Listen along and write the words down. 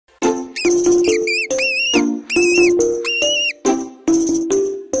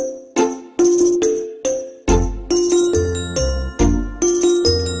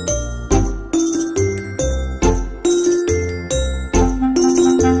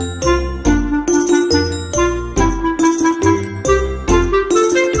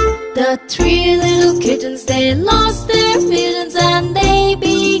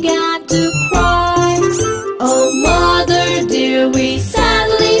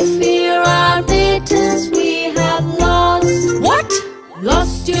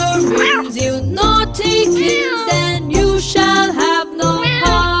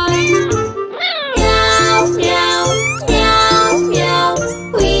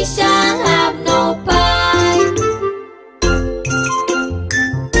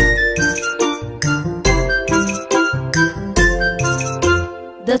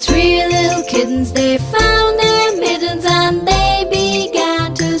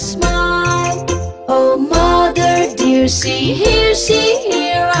see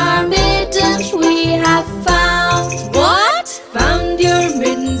here are mittens we have found. What? Found your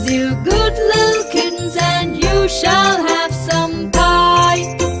mittens, you good little kittens, and you shall have some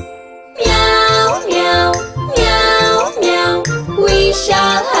pie. Meow, meow, meow, meow, we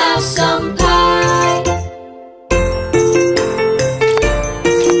shall have some pie.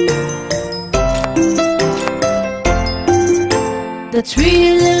 The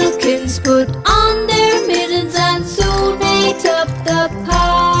three little kittens put on their mittens and soon ate up the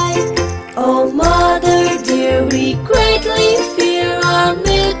pie. Oh, mother dear, we greatly fear our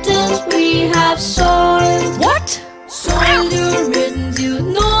mittens we have soiled. What? Soiled your mittens, you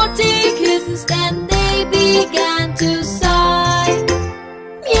naughty kittens? Then they began to sigh.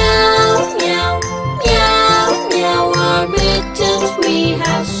 Meow, meow, meow, meow, our mittens we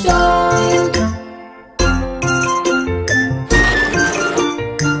have soiled.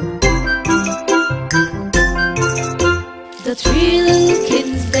 The three little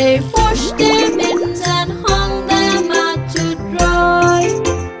kittens, they washed their mittens and hung them out to dry.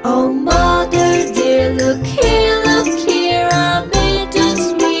 Oh, mother dear, look here, our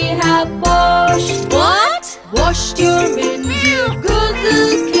mittens we have washed. What? Washed your mittens, you good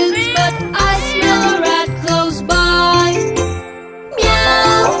little kittens, but I smell a rat close by.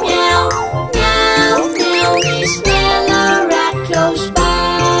 Meow, meow, meow, meow, we smell a rat close by.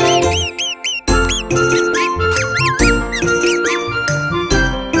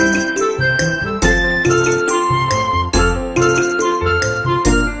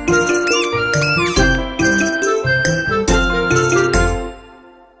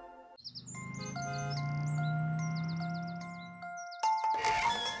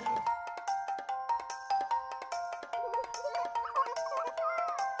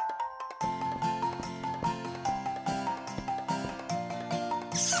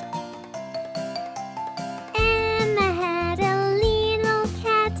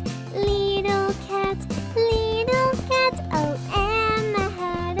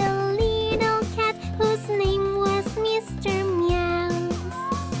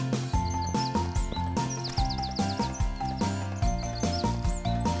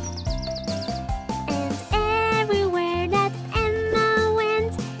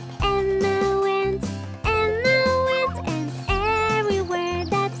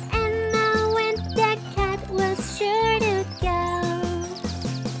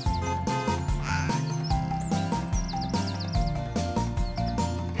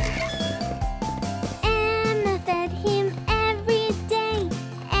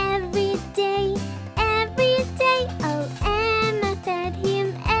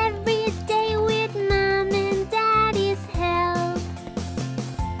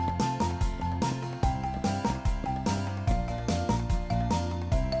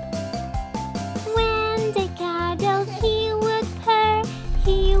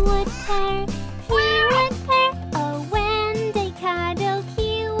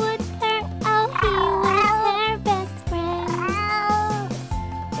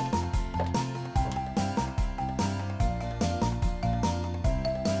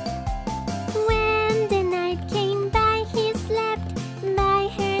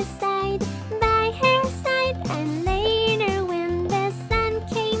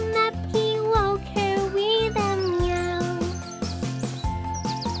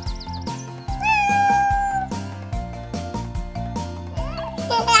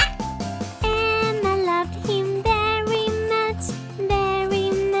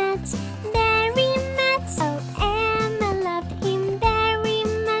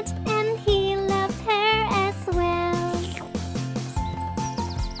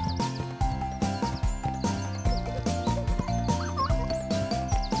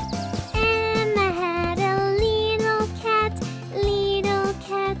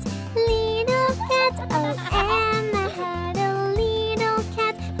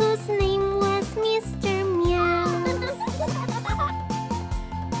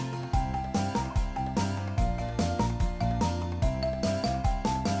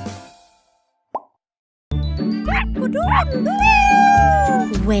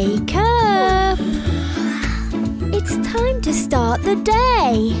 Wake up! It's time to start the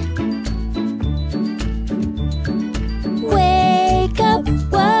day. Wake up,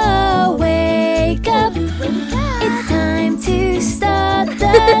 whoa, wake up. It's time to start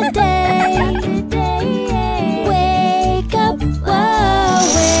the day. Wake up, whoa,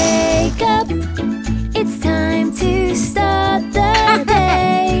 wake up. It's time to start the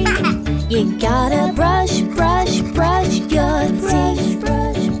day. You gotta brush, brush, brush your teeth.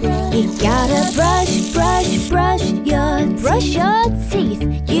 You gotta brush, brush, brush your teeth.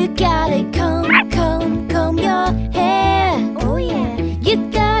 You gotta comb, comb, comb your hair.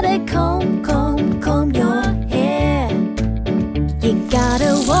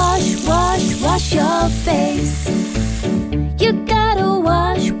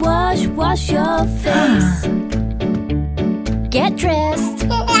 wash your face. Get dressed.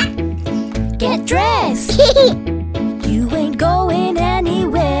 Get dressed. You ain't going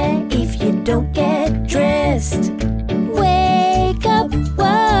anywhere if you don't get dressed. Wake up,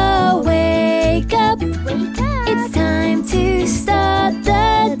 whoa, wake up. It's time to start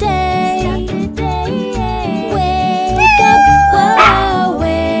the day. Wake up, whoa,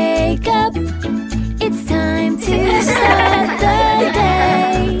 wake up. It's time to start the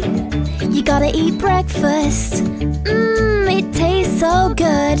day. You gotta eat breakfast. It tastes so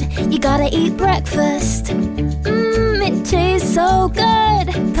good. You gotta eat breakfast. It tastes so good.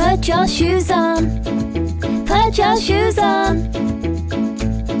 Put your shoes on. Put your shoes on.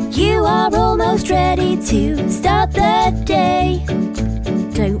 You are almost ready to start the day.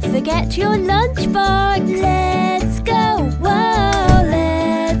 Don't forget your lunchbox. Let's go. Whoa,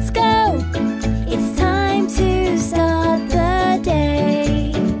 let's go. It's time to start the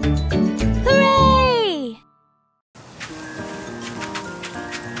day. Hooray!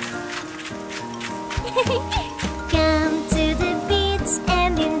 Come to the beach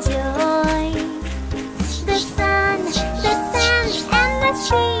and enjoy the sun and the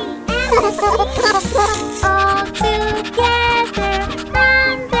sea all together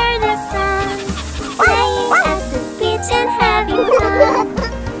under the sun, playing at the beach and having fun.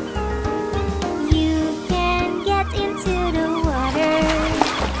 You can get into the water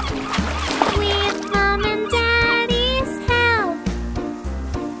with mom and daddy's help,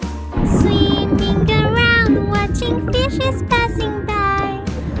 swimming around, watching fishes passing by.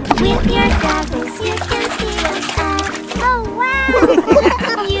 With your goggles you can see outside. Oh wow!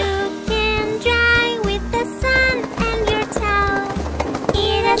 You can dry with the sun and your towel.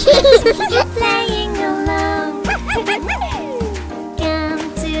 Eat a snack, playing along. Come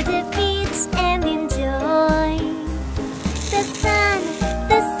to the beach and enjoy the sun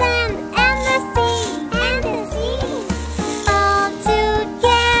and the sea all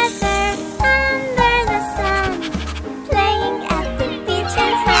together under the sun, playing at the beach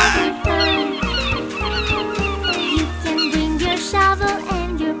and having fun. You can bring your shovel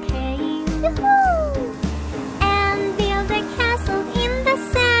and your pail and build a castle in the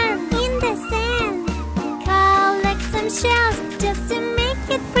sand. Collect some shells just to make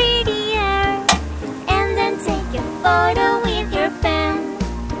it prettier, and then take a photo with your fan.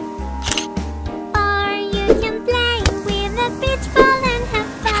 Or you can play with a beach ball and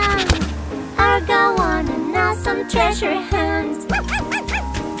have fun, or go on an awesome treasure hunt.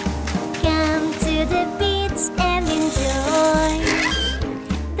 Come to the beach and enjoy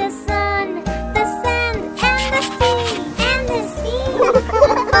the sun and the sea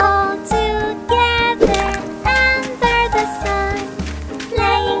all together under the sun,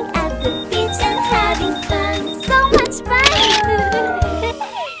 playing at the beach and having fun. So much fun!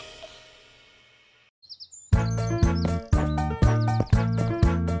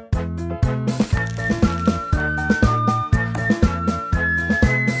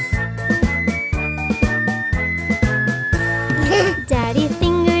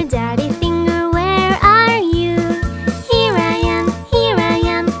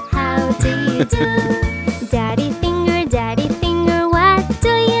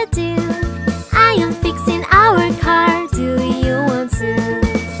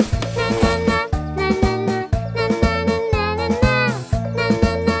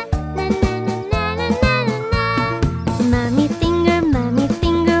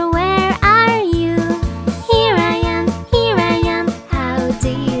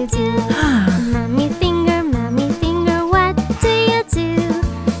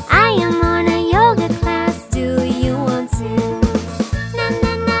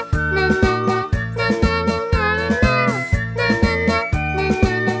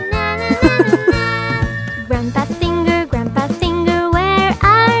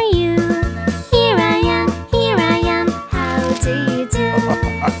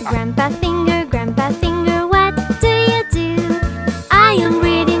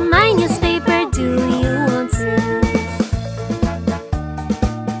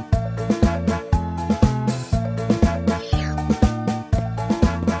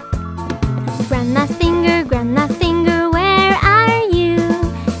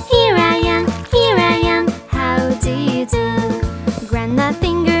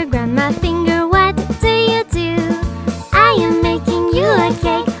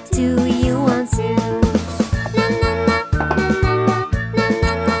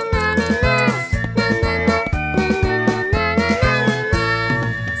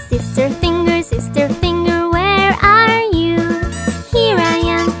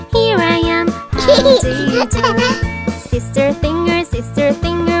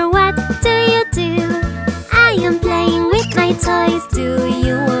 this, do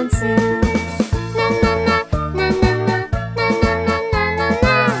you want to? Na na na na na na na na na na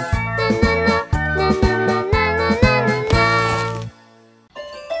na na na na na na.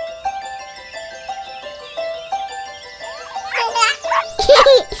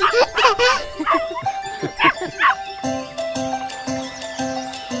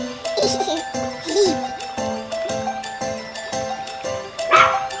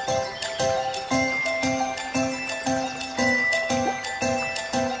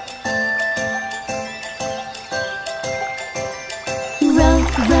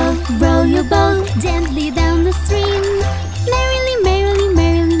 Row your boat gently down the stream. Merrily, merrily,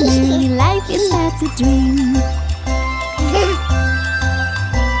 merrily, merrily, life is but a dream.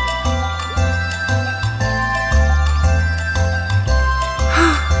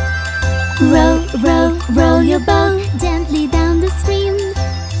 Row your boat gently down the stream.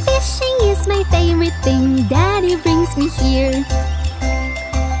 Fishing is my favorite thing, Daddy brings me here.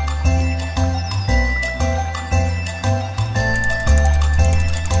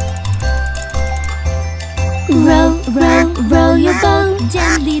 Row your boat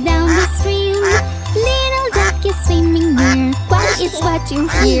gently down the stream. Little duck is swimming near, quack is what you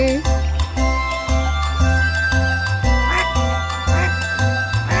hear.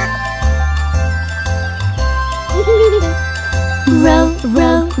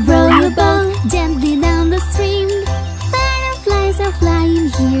 Row your boat gently down the stream. Butterflies are flying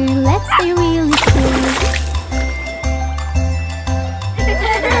here, let's stay really still.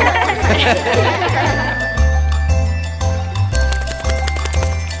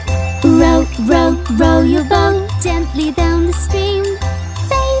 Row your boat gently down the stream.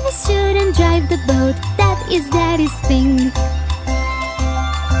 Babies shouldn't drive the boat, that is Daddy's thing.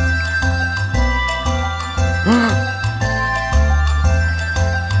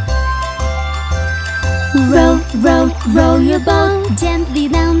 Row your boat gently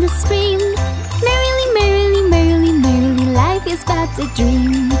down the stream. Merrily, merrily, merrily, merrily, life is but a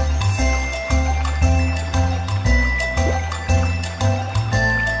dream.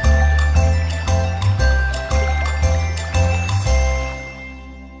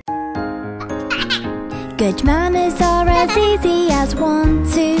 Good manners are as easy as 1,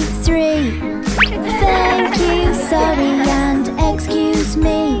 2, 3. Thank you, sorry, and excuse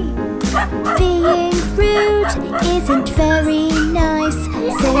me. Being rude isn't very nice,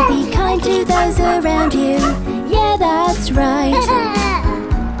 so be kind to those around you. Yeah, that's right.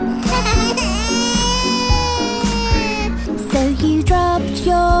 So you dropped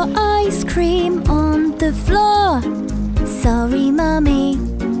your ice cream on the floor. Sorry, Mummy.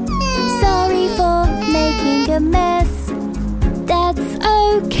 Sorry for making a mess. That's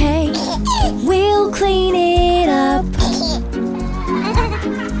okay, we'll clean it up.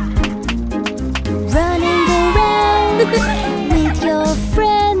 Running around with your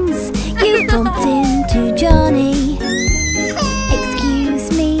friends, you bumped into Johnny.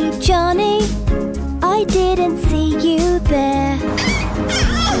 Excuse me, Johnny, I didn't see you there.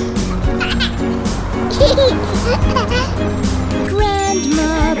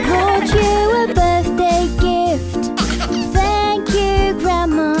 Grandma brought you a birthday gift. Thank you,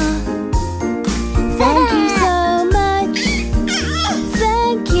 Grandma. Thank you so much.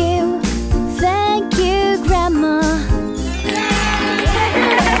 Thank you, Grandma.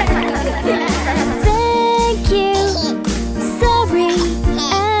 Thank you, sorry,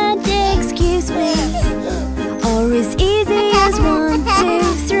 and excuse me. Or as easy as 1, 2,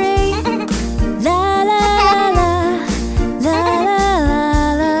 3. La la la la la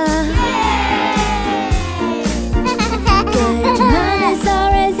la la. Good manners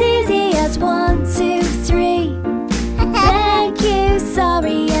are as easy as 1, 2, 3. Thank you,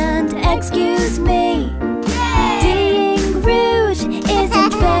 sorry, and excuse me. Being rude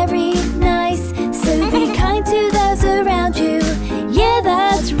isn't very nice, so be kind to those around you. Yeah,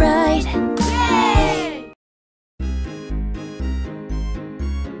 that's right.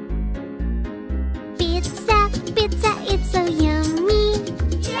 Pizza, pizza, it's so yummy.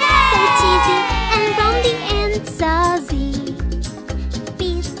 So cheesy and roundy and saucy.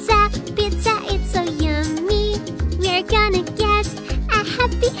 Pizza, pizza, it's so yummy. We're gonna get a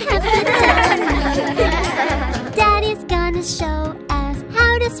happy, happy tummy. Daddy's gonna show us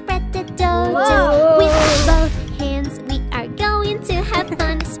how to spread the dough. Just with both hands, we are going to have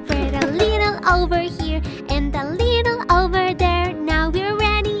fun. Spread a little over here and a little over there. Now we're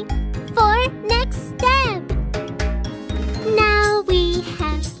ready for next step. Now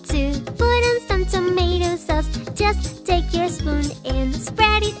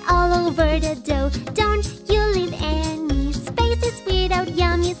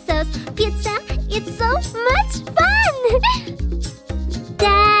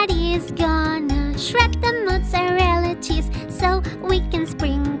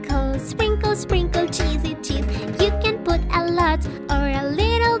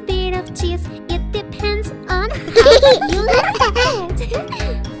cheese. It depends on how you like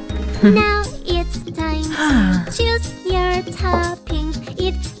it. Now it's time to choose your toppings.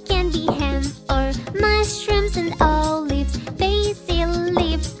 It can be ham or mushrooms and olives, basil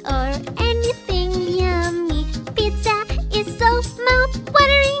leaves or anything yummy. Pizza is so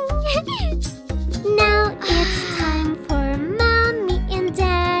mouth-watering. Now it's time for Mommy and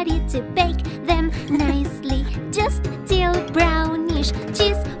Daddy to bake them nicely, just till brownish.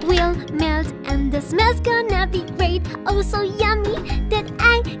 Cheese will melt and the smell's gonna be great. Oh, so yummy that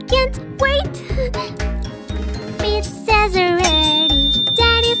I can't wait. Pizzas are ready.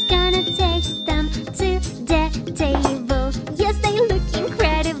 Daddy's gonna take them to the table. Yes, they look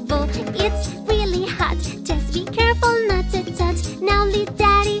incredible. It's really hot. Just be careful not to touch. Now leave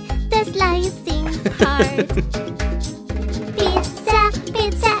Daddy the slicing part.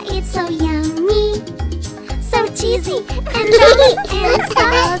 Pizza, it's so yummy, so cheesy and yummy and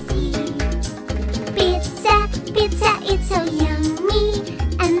saucy. Pizza, it's so yummy,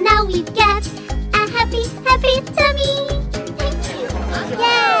 and now we've got a happy tummy. Thank you.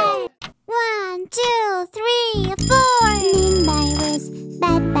 Yay! 1, 2, 3, 4. Mean virus,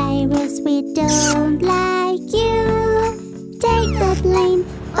 bad virus, we don't like you. Take the plane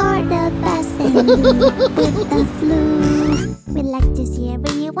or the bus and leave with the flu. We like to see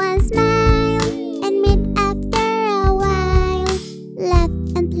everyone smile and meet after a while. Laugh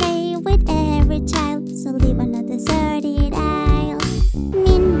and play with every child, so leave on a deserted aisle.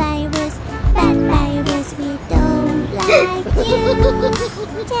 Mean virus, bad virus, we don't like you.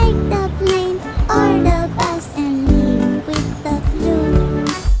 Take the plane or the bus and leave with the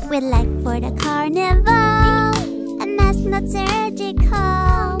flu. We like for the carnival, and that's not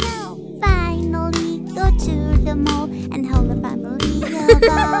surgical. Finally go to the mall and hold the family a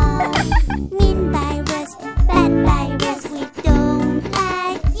ball. Mean virus, bad virus, we don't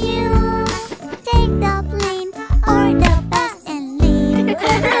like you. Take the plane or the bus and leave.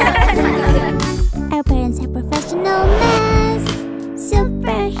 Our parents have professional masks,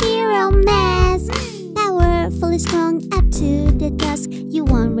 superhero masks, powerfully strong up to the task. You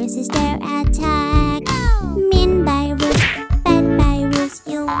won't resist their attack. Mean virus, bad virus,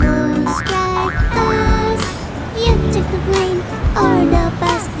 you won't strike us. You take the plane or the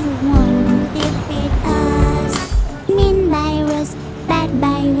bus, you won't defeat us. Mean virus, bad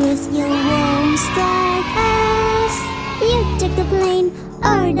virus, you won't strike us. You take the plane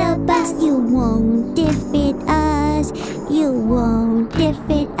or the bus, you won't defeat us. You won't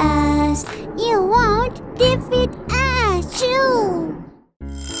defeat us. You won't defeat us. You.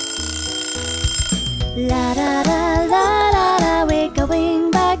 La da da la la la, we're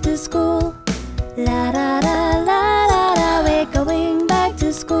going back to school. La da da la la la, we're going back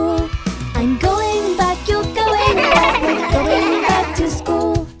to school. I'm going back, you're going back, we're going back to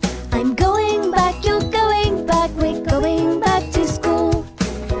school. I'm going back, you're going back, we're going back to school.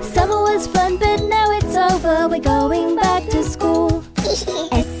 Summer was fun, but now it's over, we're going back to school.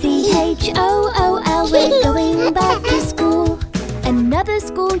 S-C-H-O-O-L, we're going back to school. Another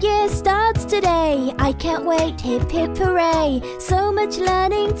school year starts today. I can't wait, hip hip hooray. So much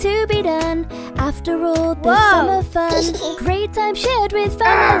learning to be done. After all the summer fun, great time shared with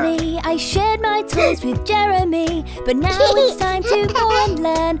family. I shared my toys with Jeremy, but now it's time to go and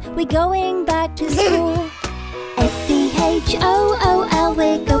learn. We're going back to school. S-C-H-O-O-L,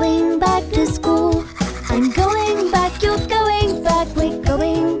 we're going back to school. I'm going back, you're going back, we're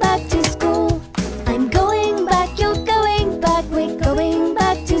going back to school. I'm going back, you're going back, we're going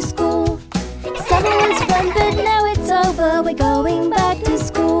back to school. Summer was fun, but now it's over, we're going back to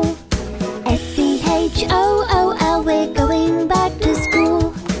school. S-C-H-O-O-L, we're going back to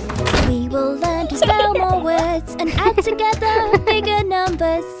school. We will learn to spell more words and add together bigger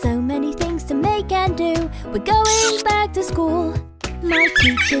numbers. So many things to make and do. We're going back to school. My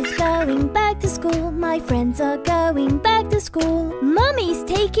teacher's going back to school. My friends are going back to school. Mummy's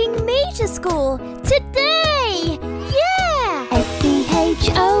taking me to school today! Yeah!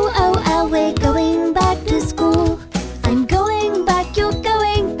 S-C-H-O-O-L, we're going back to school. I'm going back, you're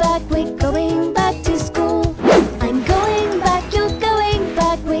going back, we're going back to school. I'm going back, you're going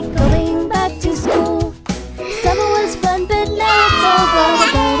back, we're going back to school. Summer was fun, but now it's over,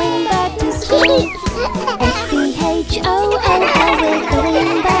 we're going back to school. S-C-H-O-O-L, we're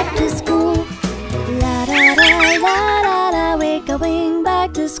going back to school. La da da la la la, we're going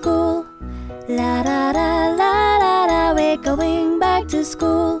back to school. La da da la la la, we're going back to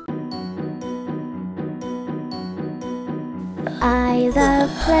school. I love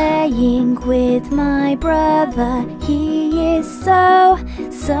playing with my brother. He is so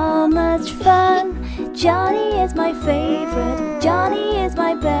much fun. Johnny is my favorite. Johnny is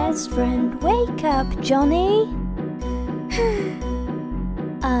my best friend. Wake up, Johnny.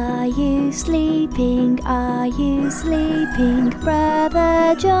 Are you sleeping? Are you sleeping?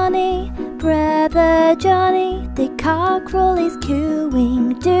 Brother Johnny, Brother Johnny. The cockerel is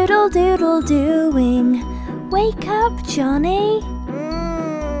cooing, doodle doodle doing. Wake up, Johnny.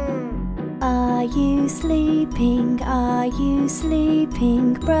 Are you sleeping? Are you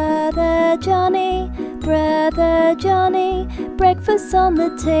sleeping? Brother Johnny, Brother Johnny. Breakfast on the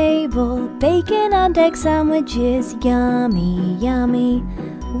table, bacon and egg sandwiches, yummy, yummy.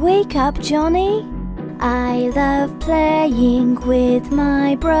 Wake up, Johnny. I love playing with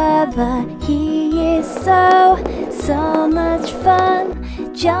my brother. He is so much fun.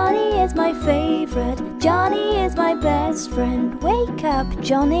 Johnny is my favorite. Johnny is my best friend. Wake up,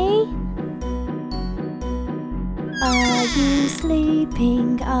 Johnny. Are you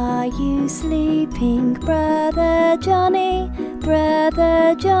sleeping? Are you sleeping? Brother Johnny,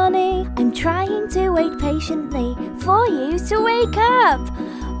 Brother Johnny. I'm trying to wait patiently for you to wake up.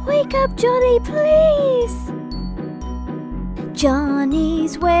 Wake up, Johnny, please.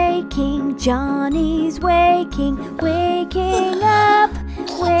 Johnny's waking, Johnny's waking, waking up,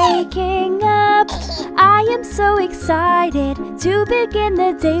 waking up. I am so excited to begin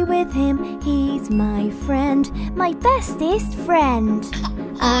the day with him. He's my friend, my bestest friend.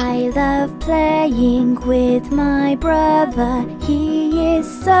 I love playing with my brother. He is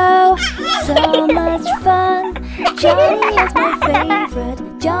so much fun. Johnny is my favorite.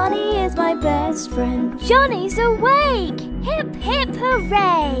 Johnny is my best friend. Johnny's awake! Hip hip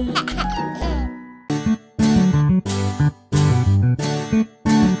hooray!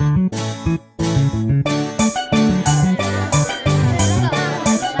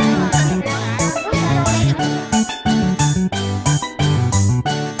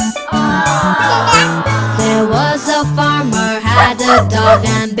 There was a farmer, had a dog,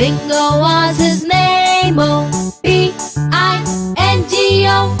 and Bingo was his name. Oh, B-I-N-G-O,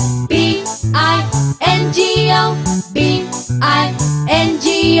 B-I-N-G-O, B-I-N-G-O,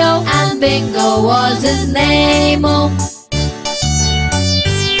 and Bingo was his name. Oh.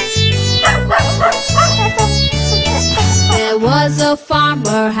 There was a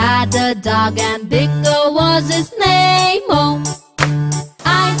farmer, had a dog, and Bingo was his name. Oh,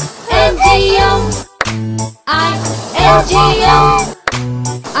 I-N-G-O, I-N-G-O,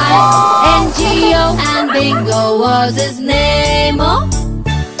 I-N-G-O, and Bingo was his name. Oh.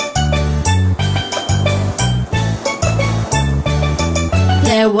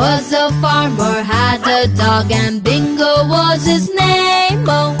 There was a farmer, had a dog, and Bingo was his name.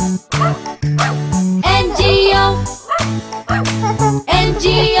 Oh, N-G-O,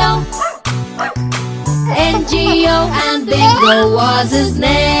 N-G-O, N-G-O, and Bingo was his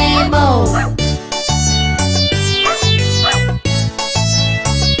name. Oh.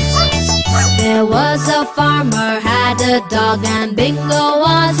 There was a farmer, had a dog, and Bingo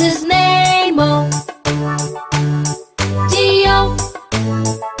was his name. Oh, G-O,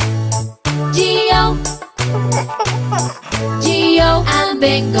 G-O, G-O, and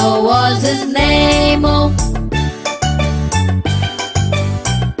Bingo was his name. Oh.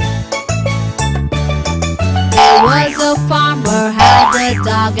 There was a farmer, had a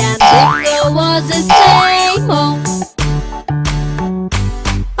dog, and Bingo was his name. Oh,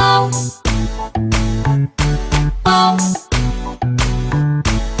 oh, oh,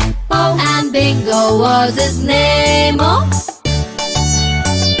 oh, and Bingo was his name. Oh.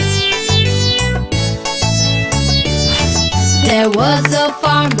 There was a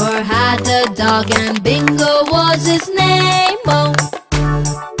farmer, had a dog, and Bingo was his name. Oh.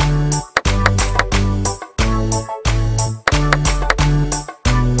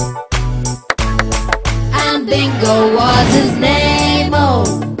 And Bingo was his name. Oh.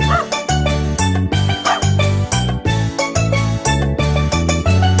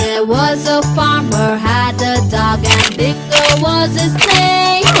 There was a farmer, had a dog, and Bingo was his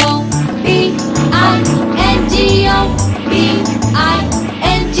name. Oh, B-I-N-G-O, B-I-N-G-O,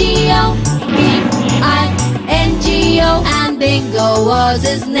 B-I-N-G-O, and Bingo was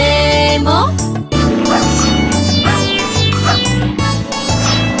his name. Oh.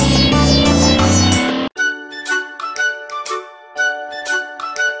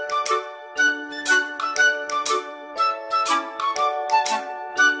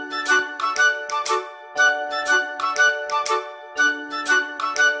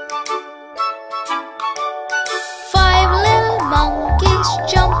 Five little monkeys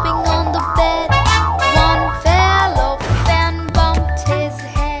jump